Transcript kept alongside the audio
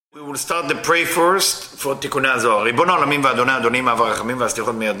we'll start the pray first for תיקוני הזוהר. ריבון העולמים ואדוני אדונים אב הרחמים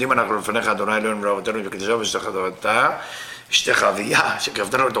והסליחות מירדים אנחנו לפניך אדוני אלוהינו ולאבותינו וקדשנו ושתך תורתה אשתך אביה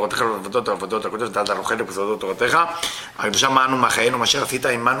שקרבתנו לתורתך ולעבודות העבודות הקודש ונתת לנו חלק בסודות תורתך הקדושה מענו מחיינו מה אשר עשית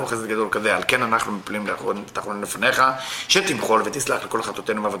עמנו חסד גדול כזה על כן אנחנו מפלים תחתונים לפניך שתמחול ותסלח לכל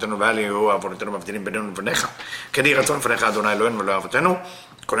חטאותינו ואבותינו ואל יהיו עוונותינו מבדילים בינינו לבניך כן יהי רצון לפניך אדוני אלוהינו ולאבותינו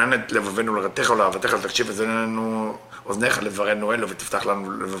כונן את לבבינו לרתך ולאהבתך ותקשיב אזנינו אוזניך לדברנו אלו ותפתח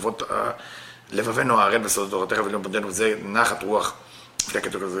לנו לבבינו הערל בסודות תורתך ולמודנו זה נחת רוח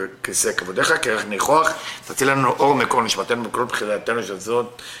כתוב כזה כיסא כבודיך, כרך ניחוח, תציל לנו אור מקור נשמתנו בכל בחילתנו של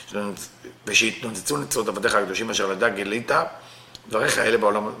זאת, ושיתנוצצו נצרות עבדיך הקדושים אשר לדע גילית, דבריך האלה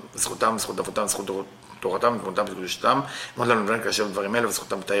בעולם, זכותם, זכות אבותם, זכות תורתם, תמותם וקדושתם, מאוד לנו דברים כאשר דברים אלה,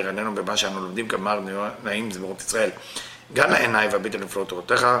 וזכותם תאיר עינינו במה שאנו לומדים כמר נעים זמירות ישראל. גם לעיניי והביט על נפלאות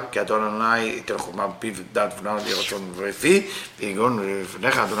תורתך, כי אדון אדוני ייתן חוכמה בפיו ודעת ונען לי רצון ורפי, ויגון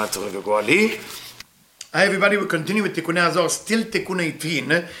לפניך אדוני צורך וגואלי. Hi everybody, we continue with Tikkun HaZohar, still Tikkun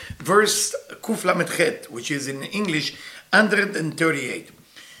 18, verse Kuf Lamed Chet, which is in English 138.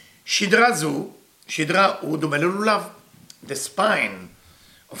 Shidra zu, Shidra hu dome lulav. The spine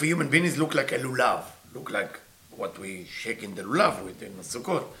of a human being look like a lulav, look like what we shake in the lulav with in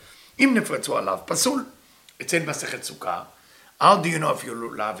Sukkot. Im nefretzu alav pasul, it's in Masechet Sukkah. How do you know if your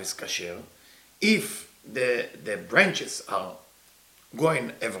lulav is kasher? If the branches are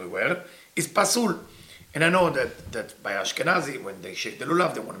going everywhere, it's pasul. And I know that by Ashkenazi, when they shake the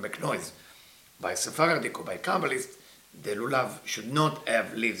lulav, they want to make noise. By Sephardic or by Kabbalist, the lulav should not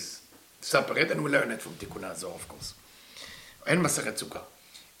have leaves separate, and we learn it from Tikkun HaZohar, of course. אין מסכת סוכה.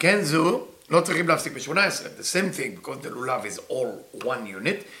 כן זו, לא צריכים להפסיק ב-18. The same thing, because the lulav is all one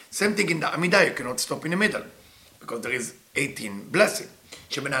unit. Same thing in the Amidah, you cannot stop in the middle. Because there is 18 blessing.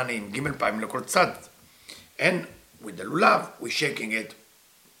 שמנענים ג' פעמים לכל צד. And with the lulav, we're shaking it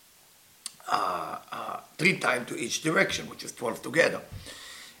 3 times to each direction, which is 12 together.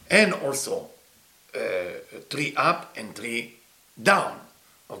 And also 3 up and 3 down,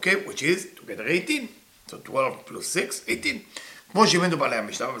 okay, which is together 18. So 12 plus 6, 18. כמו שהבאנו בעלי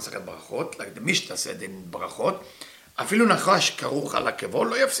המשנה במסכת ברכות, like the Mishnah said in ברכות, אפילו נחש כרוך על עקבו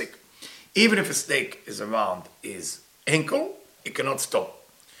לא יפסיק. Even if a snake is around his ankle, it cannot stop.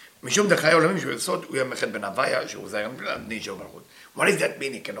 משום דחיי עולמים שהוא יסוד, הוא ימחד בן הוויה, שהוא זהירן בלעדני שהוא ברכות. What does that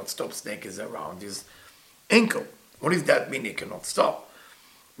mean? He cannot stop. Snake is around his ankle. What does that mean? He cannot stop.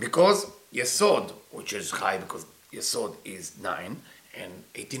 Because Yesod, which is high because Yesod is 9 and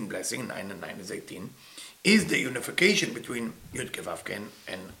 18 blessing, 9 and 9 is 18, is the unification between Yud Kevavke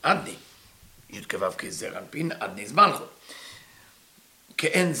and Adni. Yud Kevavke is Zeranpin, Adni is Malchut.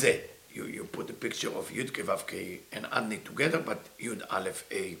 Ke'en ze, you put the picture of Yud Kevavke and Adni together, but Yud Aleph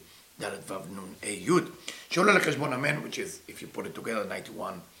A, Dalet Vav Nun A Yud. Shola LeCheshbon Amen, which is, if you put it together,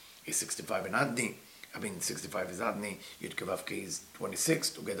 91 is 65 in Adni. 65 is Adni, Yud Kevavke is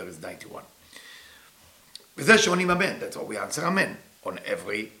 26, together is 91. וזה שעונים Amen, that's why we answer Amen on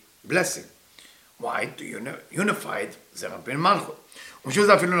every blessing. Why? To unify Zeranpin Malchut. ומשום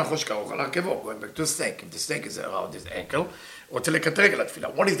זה אפילו נחוש כרוך על הרכבו, going back to snake. If the snake is around his ankle, רוצה לקטרג על התפילה.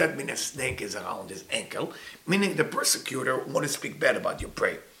 What does that mean if snake is around his ankle? Meaning the persecutor want to speak bad about your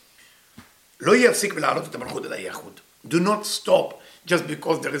prayer. לא יפסיק ולהעלות את המלכות אל היחוד. Do not stop just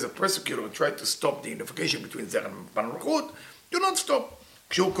because there is a persecutor who tried to stop the unification between זרע ומלכות. Do not stop.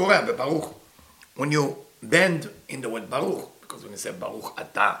 כשהוא קורא בברוך, when you bend in the word ברוך, because when you say ברוך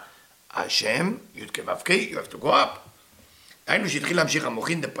אתה השם, י' כו' כ', you have to go up. היינו שהתחיל להמשיך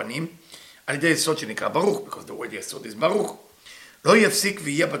המוחין דפנים על ידי יסוד שנקרא ברוך, because the word יסוד is ברוך. לא יפסיק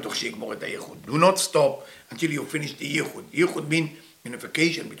ויהיה בטוח שיגמור את הייחוד. Do not stop until you finish the ייחוד. ייחוד mean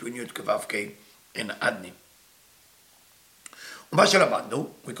unification between י' כו' כ' and אדני. ומה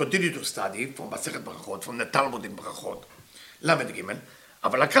שלמדנו, we continue to study from מסכת ברכות, from the Talmud in ברכות, למד ג',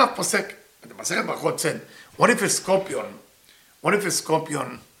 אבל הקרב פוסק, מסכת ברכות said, what if a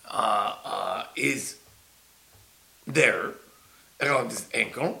scorpion is there around his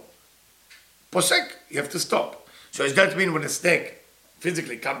ankle? Posek, you have to stop. So does that mean when a snake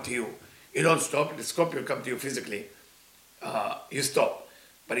physically come to you, you don't stop, the scorpion come to you physically, you stop.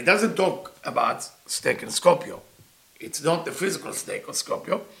 But it doesn't talk about snake and scorpio. It's not the physical snake or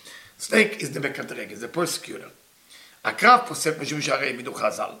scorpio. Snake is the mekatreg, is the persecutor. הקרב פוסק משום שהרי העמידו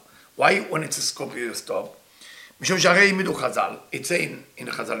חז"ל. Why when it's a scorpio you stop? משום שהרי העמידו חז"ל. It's in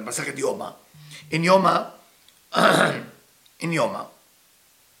חז"ל, במסכת יומא. In יומא.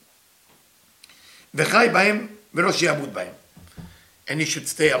 וחי בהם ולא שיעבוד בהם. And you should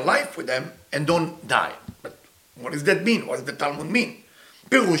stay alive with them and don't die. But what does that mean? What does the Talmud mean?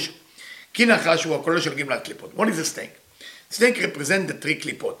 פירוש, כי נחש הוא הקולו של גמלת קליפות. What is a snake? Snake represent the 3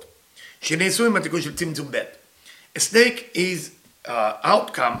 קליפות. שנעשו עם התיקון של צמצום ב'. A snake is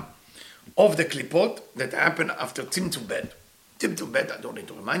outcome of the klipot that happen after צמצום ב'. צמצום ב', I don't need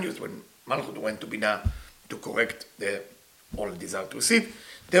to remind you, when מלכות went to בינה to correct all desire to receive,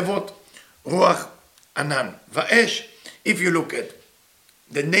 תיבות רוח, ענן ואש. If you look at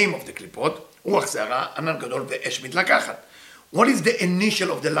the name of the klipot, רוח שערה, ענן גדול ואש מתלקחת. What is the initial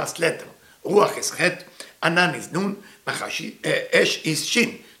of the last letter? רוח is ח', ענן is נון, אש is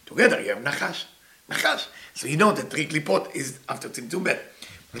שין. Together you have נחש. נחש. So you know that three klipot is after צמצום ב'.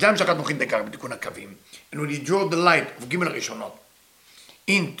 בשלב שאחת נוכחים דקר בתיקון הקווים, and when you draw the light of ג' הראשונות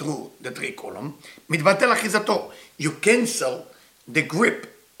in through the three column, מתבטל אחיזתו. You cancel the grip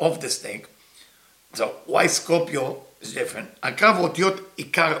of the snake. So why Scorpio is different? הקרב אותיות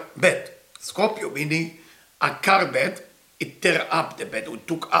עיקר ב'. Scorpio meaning עקר ב', it tear up the bed, it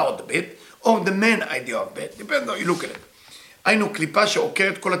took out the bed, or the main idea of bed, depends how you look at it. היינו קליפה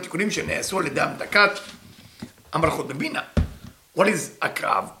שעוקרת כל התיקונים שנעשו על ידי המתקת המלכות בבינה. What is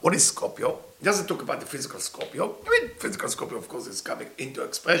הקרב? What is Scorpio? It doesn't talk about the physical Scorpio. I mean, physical Scorpio, of course, is coming into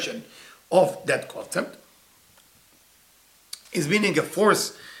expression of that concept. Is meaning a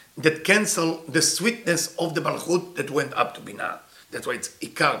force that cancel the sweetness of the malchut that went up to Binah. That's why it's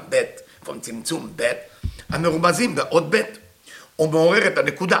עיקר ב' from צמצום ב', המרומזים בעוד ב', או מעורר את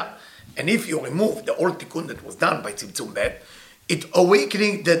הנקודה. And if you remove the old תיקון that was done by צמצום ב', it's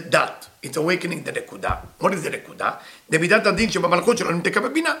awakening the dot, it's awakening the נקודה. What is the נקודה? זה מידת הדין שבמלכות שלנו נמתקה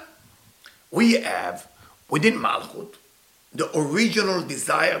בבינה. We have, within malchut, the original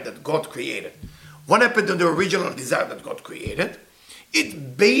desire that God created. What happened to the original desire that God created?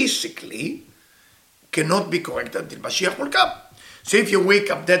 It basically cannot be corrected until Mashiach will come. So if you wake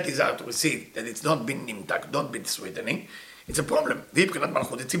up that desire to receive, that it's not been nimtak, not been sweetening, it's a problem. מבחינת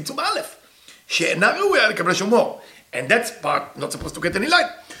מלכות זה צמצום א', שאינה ראויה לקבל שום אור. And that's part not supposed to get any light.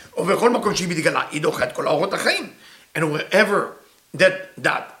 ובכל מקום שהיא מתגלה, היא דוחה את כל האורות החיים. And wherever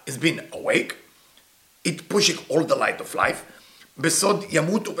that is being awake, it pushing all the light of life. בסוד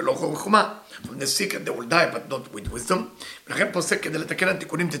ימותו ולא חוכמה. From the secret they will die, but not with wisdom. ולכן פוסק כדי לתקן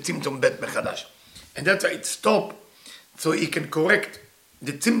התיקונים זה צמצום ב' מחדש. And that's why it stopped, so he can correct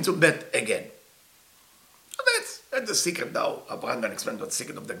the tzimtzum bet again. So that's the secret now. Abraham explained the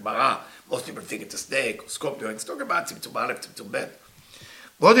secret of the Gemara. Most people think it's a snake or scorpion. It's talking about tzimtzum aleph, tzimtzum bet.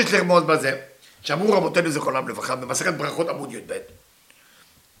 ועוד יש לרמוז בזה, שאמרו רבותינו זכרונם לברכה, במסכת ברכות עמוד י"ב.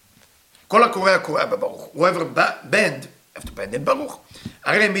 כל הקורא הקורא בברוך. Whoever bend, have to bend in ברוך.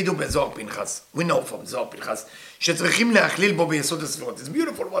 הרי הם העידו בזוהר פנחס. We know from זוהר פנחס, שצריכים להכליל בו ביסוד הספירות. It's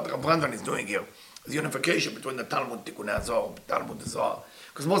beautiful what Rav Brandon is doing here. The unification between the Talmud Tikkunei HaZohar and Talmud HaZohar.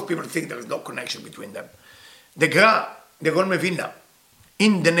 Because most people think there is no connection between them. The Gra, the Gaon Mevilna,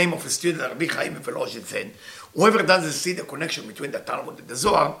 in the name of a student, Rabbi Chaim Velozhin said, whoever doesn't see the connection between the Talmud and the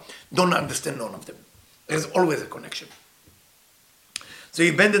Zohar, don't understand none of them. There's always a connection. So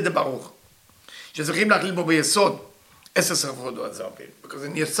he bended the Baruch. שצריכים להכליל בו ביסוד 10 ספירות זעיר אנפין. Because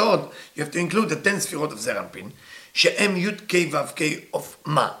in יסוד, you have to include the 10 ספירות of זעיר אנפין, שהם י' כ' ו' כ' of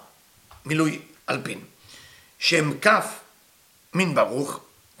מה? מילוי אלפין, שם כף מן ברוך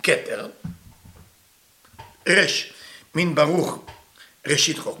כתר, רש מן ברוך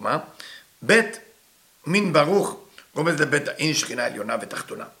ראשית חוכמה, בית מן ברוך רומז לבית העין שכינה עליונה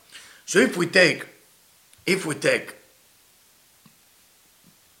ותחתונה. So if we take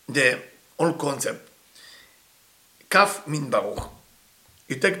the whole concept, כף מן ברוך,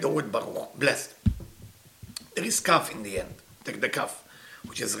 you take the word ברוך, blessed. There is כף in the end. Take the כף,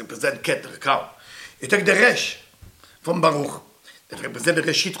 which is represent keter, cow. You take the resh from Baruch, that represents the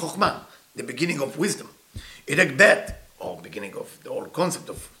reshit chokhmah, the beginning of wisdom. You take bet, or beginning of the whole concept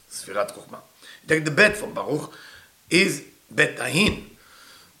of sfirat chokhmah. You take the bet from Baruch, is bet ahin.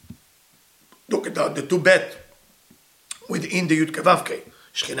 Look at the two bet within the yud kevavke,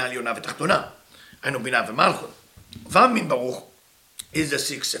 shchina עליונה ותחתונה, היינו בינה ומלכות. ואם מן ברוך is the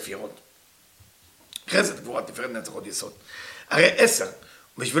 6 ספירות. חסד, גבורה, תפארת, נצח, הוד, יסוד. הרי 10,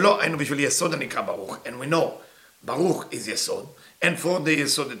 בשבילו היינו בשביל יסוד הנקרא ברוך, and we know ברוך is יסוד, and for the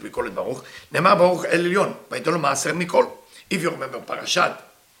יסוד that we call it ברוך, נאמר ברוך אל עליון, וייתן לו מעשר מכל. If you remember פרשת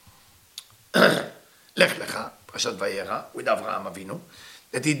לך לך, פרשת וירא, with אברהם אבינו,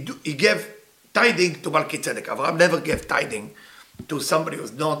 that he gave tithing to מלכי צדק. אברהם never gave tithing to somebody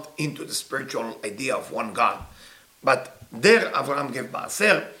who's not into the spiritual idea of one God. But there Abraham gave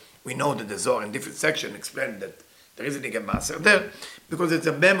מעשר. We know that the Zohar in different sections explained that the reason he gave מעשר there, because it's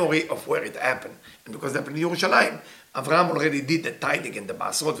a memory of where it happened. And because it happened in Yerushalayim, Abraham already did the tithing and the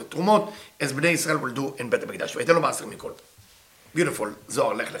מעשרות ותרומות, as בני ישראל will do in בית המקדש. וייתן לו מעשר מכל. Beautiful,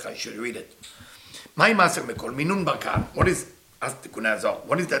 Zohar, לך לך, you should read it. מהי מעשר מכל? מינון ברקן. What is, as תיקוני הזוהר,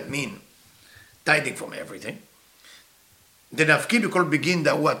 what does that mean? tithing from everything. דנפקיד בכל בגין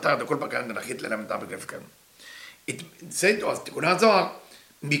דהו אתר דכל פקן דנחית ללם אתר בגפקן. It said to us, תיקון הזוהר,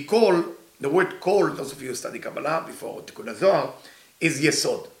 מכל, the word call, those of you who study Kabbalah before תיקון הזוהר, is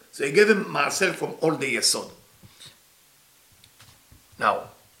יסוד. So he gave him maaser from all the יסוד. Now,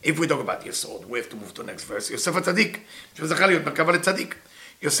 if we talk about יסוד, we have to move to the next verse. יוסף הצדיק, שזכה להיות מרכבה לצדיק.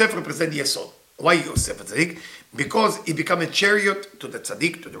 יוסף represent יסוד. Why יוסף הצדיק? Because he became a chariot to the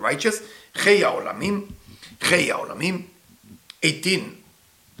tzaddik, to the righteous. חיי העולמים, 18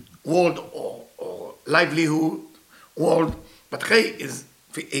 world or livelihood world, but חיי is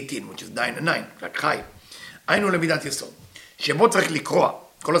 18, which is 9 and 9, like חי. היינו למידת יסוד, שבו צריך לקרוע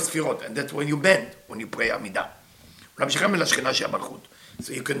כל הספירות, and that's when you bend, when you pray עמידה. ולהמשיכם אל השכינה שהיא המלכות.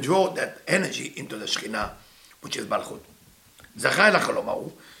 So you can draw that energy into the שכינה, which is מלכות. זכה אל החלום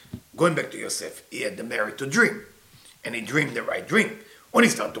ההוא, going back to Yosef, he had the merit to dream, and he dreamed the right dream. When he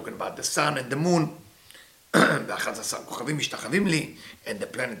started talking about the sun and the moon, ו11 כוכבים משתחווים לי, and the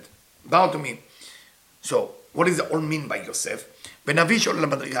planet bow to me. So, what does it all mean by Yosef? ונביא שעולה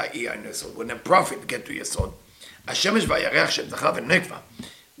למדרגה היא היסוד, when a prophet get to יסוד, השמש והירח של זכר ונקבה,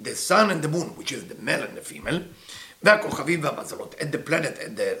 the sun and the moon, which is the male and the female, והכוכבים והמזלות, and the planet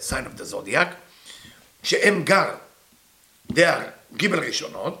and the sign of the zodiac, שהם גר, they are גיבל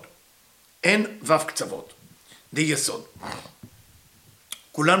ראשונות, אין וו קצוות, זה יסוד.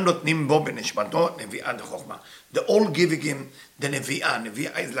 כולם נותנים בו בנשמתו נביאה דחוכמה. They're all giving him the נביאה.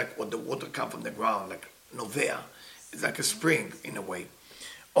 נביאה is like what the water come from the ground, like novea. It's like a spring in a way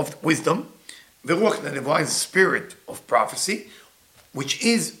of wisdom. ורוח הנבואה is spirit of prophecy, which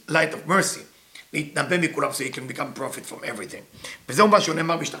is light of mercy. להתנבא מכולם so he can become prophet from everything. וזהו מה שהוא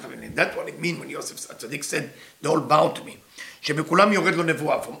נאמר משתחווים. That's what it means when יוסף הצדיק said, they all bow to me. שבכולם יורד לו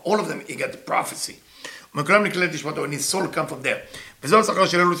נבואה. From all of them he got prophecy. ומכולם נקלט נשמתו, and his soul come from there. וזו השכר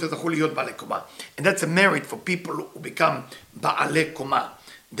של אלו שזכו להיות בעלי קומה. And that's a merit for people who become בעלי קומה,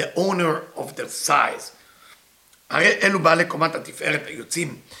 the owner of their size. הרי אלו בעלי קומת התפארת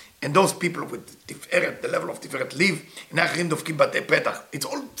היוצאים, and those people with תפארת, the level of תפארת live, הנה אחרים דופקים בתי פתח. It's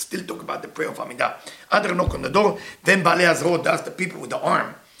all still talk about the prayer of עמידה. Other knock on the door, והם בעלי הזרועות, that's the people with the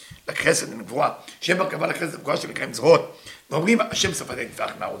arm, like חסד ונבואה, שהם בקרבה לחסד ונבואה שנקראים זרועות. ואומרים, השם שפתי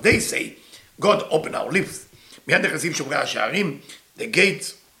תפארת. Now they say, God open our lips. מיד נכנסים שומרי השערים, the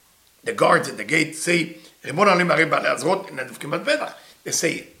gates, the guards at the gates say, ריבון העולים הרי בעלי הזרועות, הנה דופקים בפתח. They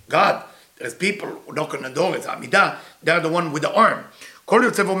say, God, there's people who knock on the door, it's העמידה, they're the one with the arm. כל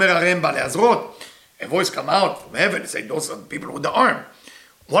יוצא ואומר הרי הם בעלי הזרועות. A voice come out from heaven, say, those are the people with the arm.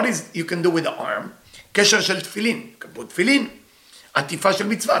 What is you can do with the arm? קשר של תפילין, you can put תפילין. עטיפה של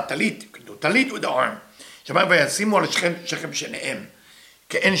מצווה, טלית, you can do טלית with the arm. שאומר, וישימו על שכם שניהם.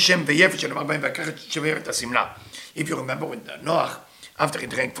 כאין שם ויפת שנאמר בהם ויקחת שם ויפת השמלה. If you remember when Noach, after he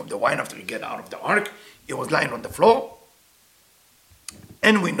drank from the wine, after he get out of the ark, he was lying on the floor.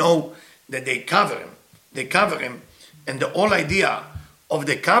 And we know that they cover him, and the whole idea of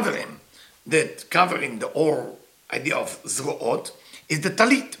the covering, that covering the whole idea of זרועות, is the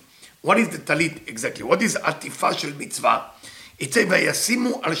talit. What is the talit exactly? What is עטיפה של מצווה? It says,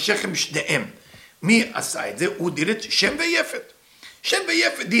 וישימו על שכם שניהם. מי עשה את זה? הוא did it, שם ויפת. שם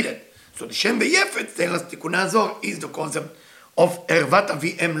ויפת did it. So the שם ויפת, tell us תיקוני הזוהר, is the concept of ערוות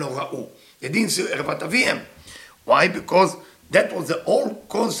אביהם לא ראו. They didn't say ערוות אביהם. Why? Because that was the whole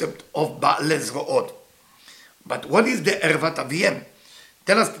concept of בעלי זרועות. But what is the ערוות אביהם?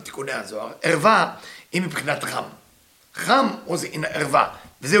 tell us בתיקוני הזוהר, ערווה היא מבחינת חם. חם was in ערווה,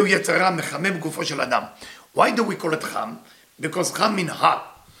 וזהו יצר רע מחמם גופו של אדם. Why do we call it חם? Because חם mean hot.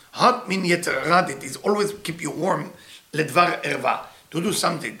 Hot mean יצר רע, that is always keep you warm, לדבר ערווה. To do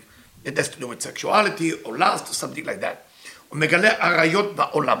something that has to do with sexuality or lust or something like that. הוא מגלה עריות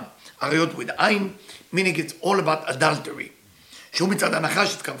בעולם. עריות with עין, meaning it's all about adultery. שהוא מצד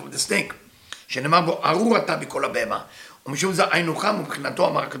הנחש, it comes from the snake. שנאמר בו, ארור אתה בכל הבהמה. ומשום זה עין הוא חם, ובחינתו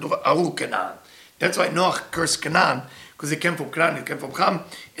אמר הכתוב, ארור כנען. That's why Noach cursed Canaan, because he came from Canaan, he came from Ham,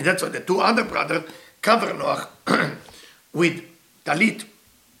 and that's why the two other brothers cover Noach with talit.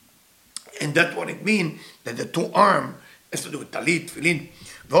 And that's what it means, that the two arm has to do with talit, תפילין.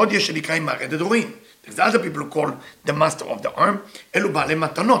 ועוד יש שנקראים מרד הדורים. There's other people who call the master of the arm, אלו בעלי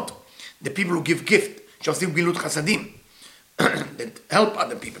מתנות. The people who give gift, שעושים גמילות חסדים. That help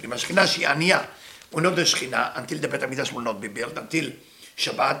other people. עם השכינה שהיא ענייה. We're not the שכינה, until the בית המקדש will not be built, until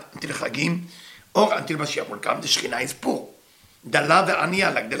שבת, until חגים, or until Mashiach will come, the שכינה is poor. דלה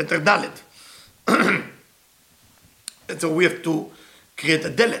וענייה, like the letter דלת. And so we have to create a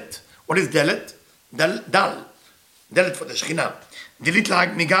דלת. What is דלת? דל. דלת for the שכינה. דלית להג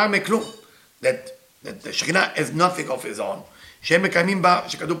מגר מכלום. That the שכינה has nothing of his own. שהם מקיימים בה,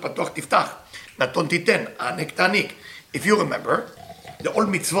 שכתוב פתוח תפתח, נתון תיתן, הענק תעניק. If you remember, the old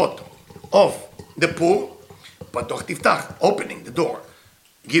mitzvot of the poor, פתוח תפתח, opening the door,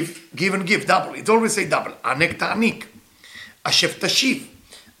 give and give, double, it's always say double, הענק תעניק, השב תשיב,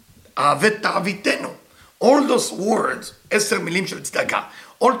 העבד תעביתנו, all those words, 10 מילים של צדקה,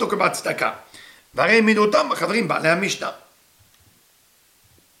 all talk about צדקה, והרי העמידו אותם החברים בעלי המשנה.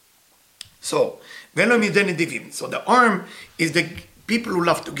 So, ואלו מידי נדיבים. So the arm is the people who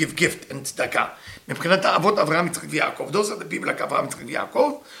love to give gift and צדקה. מבחינת האבות אברהם, יצחק ויעקב. Those are the people like אברהם, יצחק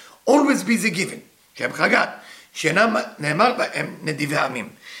ויעקב. Always busy giving. שהם חגת. שנאמר בהם נדיבי העמים.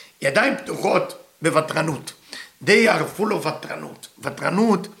 ידיים פתוחות בוותרנות. They are full of ותרנות.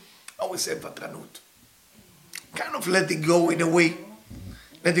 ותרנות, I always say ותרנות. Kind of let it go in a way.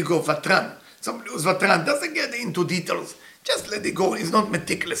 Let it go, ותרן. Somebody who's ותרן doesn't get into details. Just let it go. It's not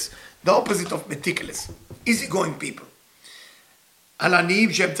meticulous. The opposite of meticulous. Easygoing people. על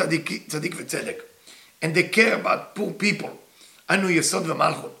עניים שהם צדיק וצדק. And they care about poor people. אנו יסוד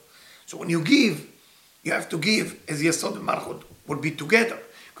ומלכות. So when you give, you have to give as יסוד ומלכות will be together.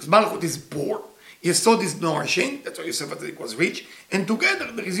 Because מלכות is poor. יסוד is nourishing. That's why יוסף הצדיק was rich. And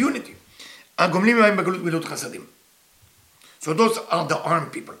together there is unity. הגומלים מהם בגלות מילות חסדים. So those are the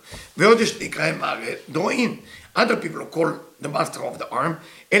armed people. ועוד יש נקראים דרועים. Other people who call the master of the arm,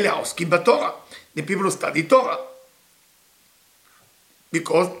 אלה העוסקים בתורה. The people who study Torah.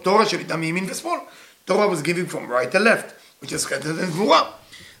 Because תורה שניתנה מימין ושמאל. Torah was given from right to left, which is חסד וגבורה.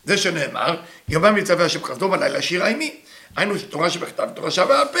 זה שנאמר, יומם יצווה השם חסדו בלילה שירה עימי. היינו תורה שבכתב ותורה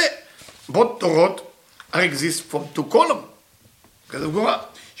שבעל פה. Both תורות are exist from two columns. חסד וגבורה.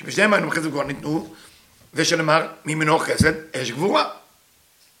 שבשניהם היינו חסד וגבורה ניתנו, זה שנאמר, מימינו חסד, אש גבורה.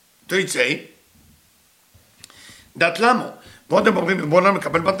 So it say, דת למו, ועוד הם אומרים, בואו לא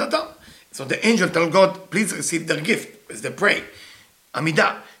מקבל מתנתם. So the angel tell God, please receive their gift, as they pray.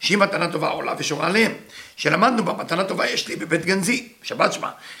 עמידה, שהיא מתנה טובה עולה ושורה עליהם. שלמדנו בה, מתנה טובה יש לי בבית גנזי, שבת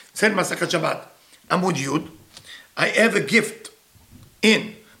שמה, צל מסכת שבת, עמוד י', I have a gift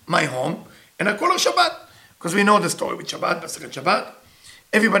in my home, and I call her שבת. Because we know the story with שבת, מסכת שבת,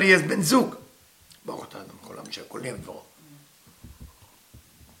 everybody has בן זוג. ברוך אתה אדם, כל עם שהכולים דברו.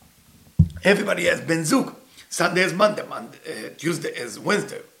 Everybody has בן זוג. Sunday is Monday, Tuesday is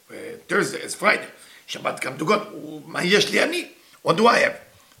Wednesday, Thursday is Friday. Shabbat come to God. מה יש לי אני? What do I have?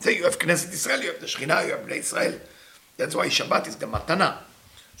 Say you have כנסת ישראל, you have the שכינה, you have בני ישראל. That's why Shabbat is the matana.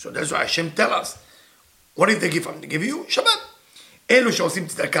 So that's why Hashem tell us, what is the gift I'm going to give you? Shabbat. אלו שעושים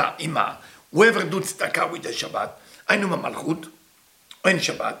צדקה עם מה? whoever do צדקה with the Shabbat, היינו במלכות, אין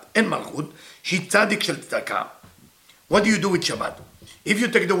שבת, אין מלכות, שהיא צדיק של צדקה. What do you do with Shabbat? If you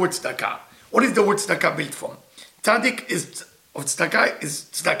take the word צדקה, what is the word tzedakah built from? Tzadik is, of tzedakah is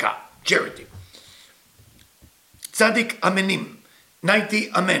tzedakah, charity. Tzadik amenim,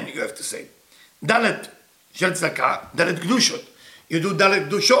 90 amen you have to say. Dalet shel tzedakah, dalet gdushot. You do dalet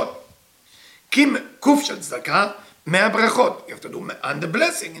gdushot. Kim kuf shel tzedakah, 100 brachot. You have to do and the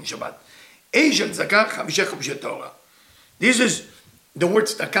blessing in Shabbat. Ei shel tzedakah, 5 Torah. This is the word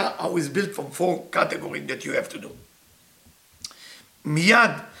tzedakah always built from 4 categories that you have to do.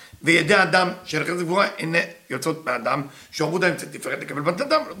 Miyad וידי אדם של חסד גבורה, הנה יוצאות מאדם, שעבודה עם קצת תפארת לקבל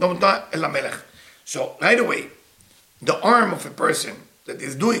מתנתם, לא נותנה אל המלך. So, right away, the arm of a person that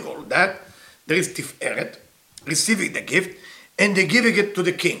is doing all that, there is תפארת, receiving the gift, and they giving it to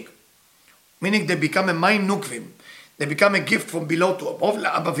the king. Meaning they become a מים נוקבים, they become a gift from below to above,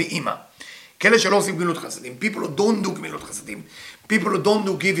 לאבא ואמא. כאלה שלא עושים גמילות חסדים, people who don't do גמילות חסדים, people who don't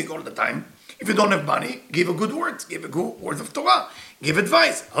do giving all the time, if you don't have money, give a good words, give a good words of Torah, give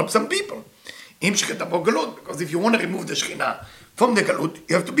advice, help some people. Im shechita bo galut, because if you want to remove the shechina from the galut,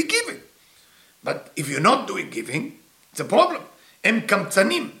 you have to be giving. But if you're not doing giving, it's a problem. Em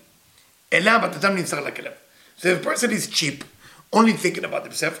kamtzanim. Ela batatam nimsar lakelev. So if a person is cheap, only thinking about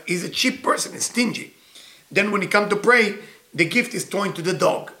himself, he's a cheap person, he's stingy. Then when he comes to pray, the gift is thrown to the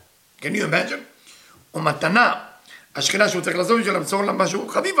dog. Can you imagine? ומתנה, השכינה שהוא צריך לעזוב בשביל למסור לה משהו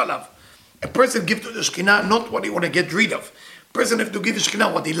חביב עליו. A person gives to the Shekhinah not what he want to get rid of. A person have to give the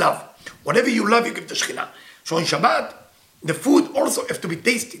Shekhinah what he love. Whatever you love, you give the Shekhinah. So on Shabbat, the food also have to be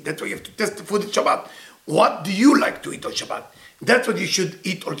tasty. That's why you have to test the food on Shabbat. What do you like to eat on Shabbat? That's what you should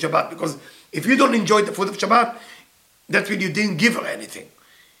eat on Shabbat. Because if you don't enjoy the food of Shabbat, that's when you didn't give her anything.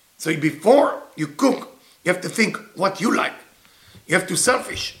 So before you cook, you have to think what you like. You have to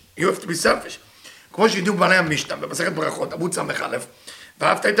selfish. You have to be selfish. כמו שידעו בעלי המשנה, במסכת ברכות, עמוד ס"א,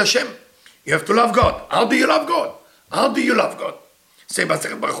 ואהבת את השם. You have to love God. How do you love God? How do you love God? Say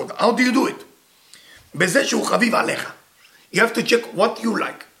במסכת ברכות. How do you do it? בזה שהוא חביב עליך. You have to check what you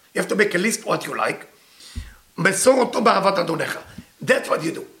like. You have to make a list what you like. מסור אותו באהבת אדונך. That's what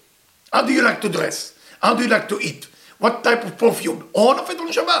you do. How do you like to dress? How do you like to eat? What type of perfume? All of it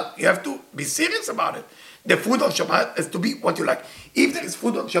on Shabbat. You have to be serious about it. The food on Shabbat has to be what you like. If there is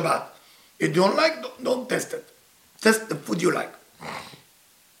food on Shabbat you don't like, don't test it. Test the food you like.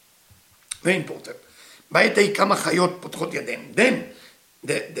 Very important. בעת ההיא כמה חיות פותחות ידיהן. Then,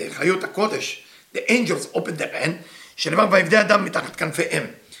 the חיות הקודש, the angels open their hand, שנאמר ויפדה אדם מתחת כנפיהם.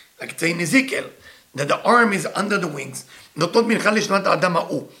 Like it's in Ezekiel, that the arm is under the wings, נותנות מנחה לשנת האדם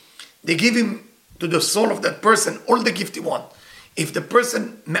ההוא. They give him to the soul of that person all the gift he want. If the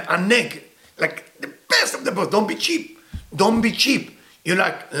person מענג, like the best of the best, don't be cheap. Don't be cheap. You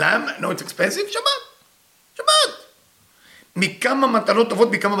like lamb, I know it's expensive, Shabbat. Shabbat. מכמה מתנות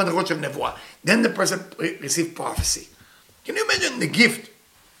טובות, מכמה מדרגות של נבואה. Then the person receive prophecy. Can you imagine the gift?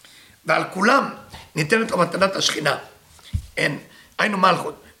 ועל כולם ניתנת לו מתנת השכינה. היינו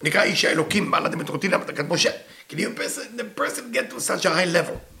מלכות, נקרא איש האלוקים, בעלת המטרוטינה, מתקת משה. Can you imagine the person get to such a high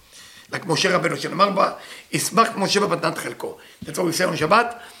level? like משה רבנו, שנאמר בה, ישמח משה במתנת חלקו. That's what we say on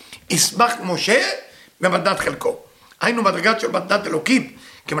שבת, ישמח משה במתנת חלקו. היינו מדרגת של מתנת אלוקים,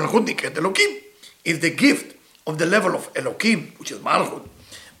 כי מלכות נקראת אלוקים, is the gift of the level of אלוקים, which is מלכות.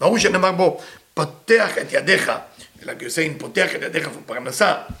 ברור שנאמר בו, פותח את ידיך, like you're saying, פותח את ידיך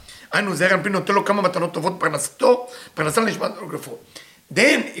ופרנסה. היינו זהר על פי נותן לו כמה מתנות טובות, פרנסה נשמת גופו.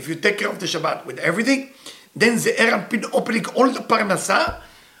 Then, if you take care of the Shabbat with everything, then זהר על פי opening all the פרנסה,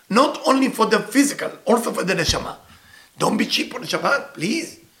 not only for the physical, also for the neshama. Don't be cheap on Shabbat,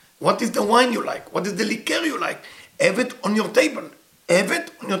 please. What is the wine you like? What is the liquor you like? Have it on your table. Have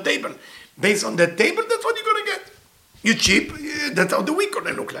it on your table. Based on that table, that's what you're going to get. You cheap, that's how the week going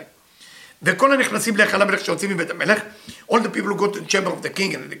to look like. וכל הנכנסים להיכל המלך שיוצאים מבית המלך, all the people who go to the chamber of the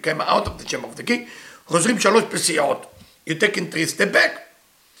king and they came out of the chamber of the king, חוזרים 3 פסיעות. You take in 3 step back.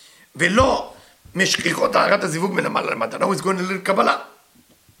 ולא משכיחות הערת הזיווג מלמעלה למטה. Now it's going to little קבלה.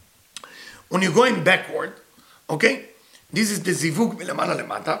 When you're going backward, okay, this is the זיווג מלמעלה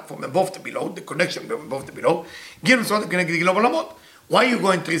למטה, from above to below, the connection from above to below, גיל מסורת כנגד גיל עולמות. Why are you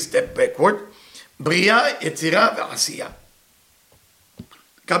going 3 step backward? בריאה, יצירה ועשייה.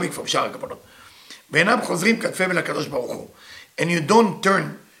 coming from שער הכוונות. ואינם חוזרים כתפיהם אל הקדוש ברוך הוא. And you don't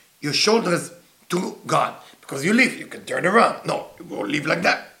turn your shoulders to God. Because you live, you can turn around. No, you go live like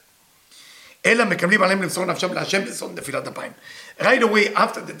that. אלא מקבלים עליהם למסור נפשם להשם בסוד נפילת אפיים. Right away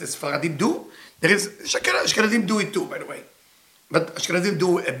after that the ספרדים do, there is, Ashkenazim do it too, by the way. But Ashkenazim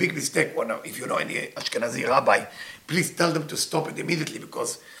do a big mistake. Well, if you know any Ashkenazi rabbi, please tell them to stop it immediately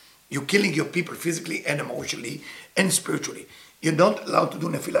because you're killing your people physically and emotionally and spiritually. You're not allowed to do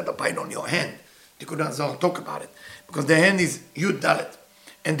Nefilat Apayim on your hand. Tikkun HaZohar talk about it. Because the hand is Yud Dalet.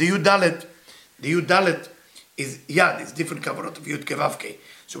 And the Yud Dalet is Yad, it's different kavanot of Yud Kevavke.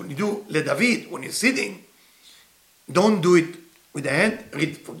 So when you do Le David, when you're sitting, don't do it with the hand,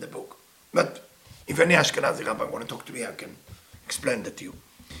 read from the book. But if any Ashkenazi rabbi want to talk to me, I can explain that to you.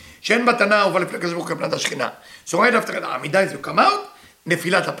 שאין מתנה הובא לפני הקדוש ברוך הוא כבנת השכינה. So right after the העמידה is you come out,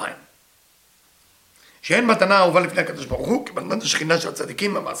 נפילת אפיים. שאין מתנה הובא לפני הקדוש ברוך הוא כבנת השכינה של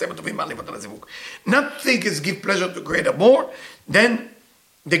הצדיקים, המעשים הטובים מעלים אותה לזיווג. Nothing is give pleasure to greater more than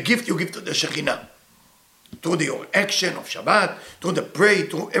the gift you give to the Shekhinah. Through your action of Shabbat, through the pray,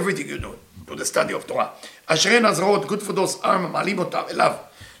 through everything you do, through the study of Torah. אשריהן הזרועות, good for those arms, מעלים אותם אליו.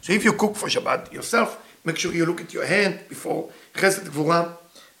 So if you cook for Shabbat yourself, make sure you look at your hand before חסד גבורה.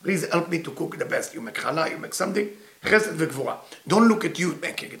 Please help me to cook the best. You make challah, you make something, חסד וגבורה. Don't look at you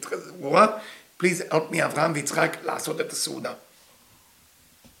making it חסד וגבורה. Please help me, אברהם ויצחק, לעשות את הסעודה.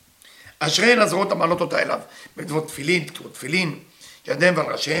 אשריהן הזרועות המעלות אותה אליו. בכתובות תפילין, כתובות תפילין, ידיהם ועל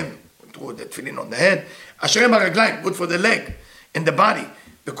ראשיהם, through the tefillin on the head. אשריהם הרגליים, good for the leg and the body.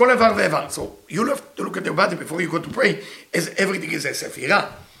 בכל איבר ואיבר. So you have to look at your body before you go to pray, as everything is a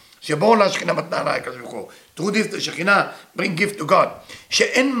ספירה. שבו עולה השכינה מתנה עליי הקדוש ברוך הוא. Through this, the שכינה bring gift to God.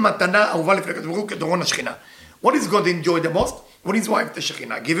 שאין מתנה אהובה לפני הקדוש ברוך הוא כדורון השכינה. What is God enjoy the most? When his wife, the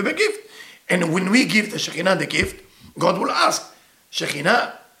שכינה, give him a gift. And when we give the שכינה the gift, God will ask, שכינה,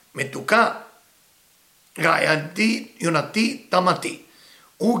 מתוקה, רעייתי, יונתי, תמתי.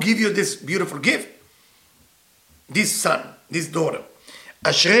 Who give you this beautiful gift? This son, this daughter.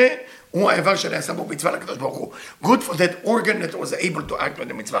 אשרי הוא האיבר שנעשה בו מצווה לקדוש ברוך הוא. Good for that organ that was able to act with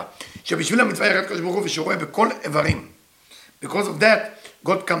the מצווה. שבשביל המצווה ירד הקדוש ברוך הוא ושרואה בכל איברים. Because of that,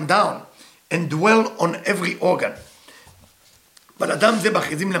 God come down and dwell on every organ. אבל אדם זה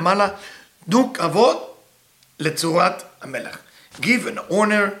באחיזים למעלה, תנו כבוד לצורת המלך. Give an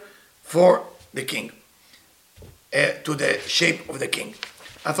honor for the king. To the shape of the king.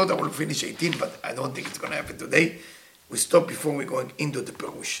 I thought I would finish 18, but I don't think it's going to happen today. We stop before we're going into the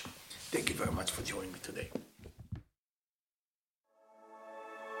Perush. Thank you very much for joining me today.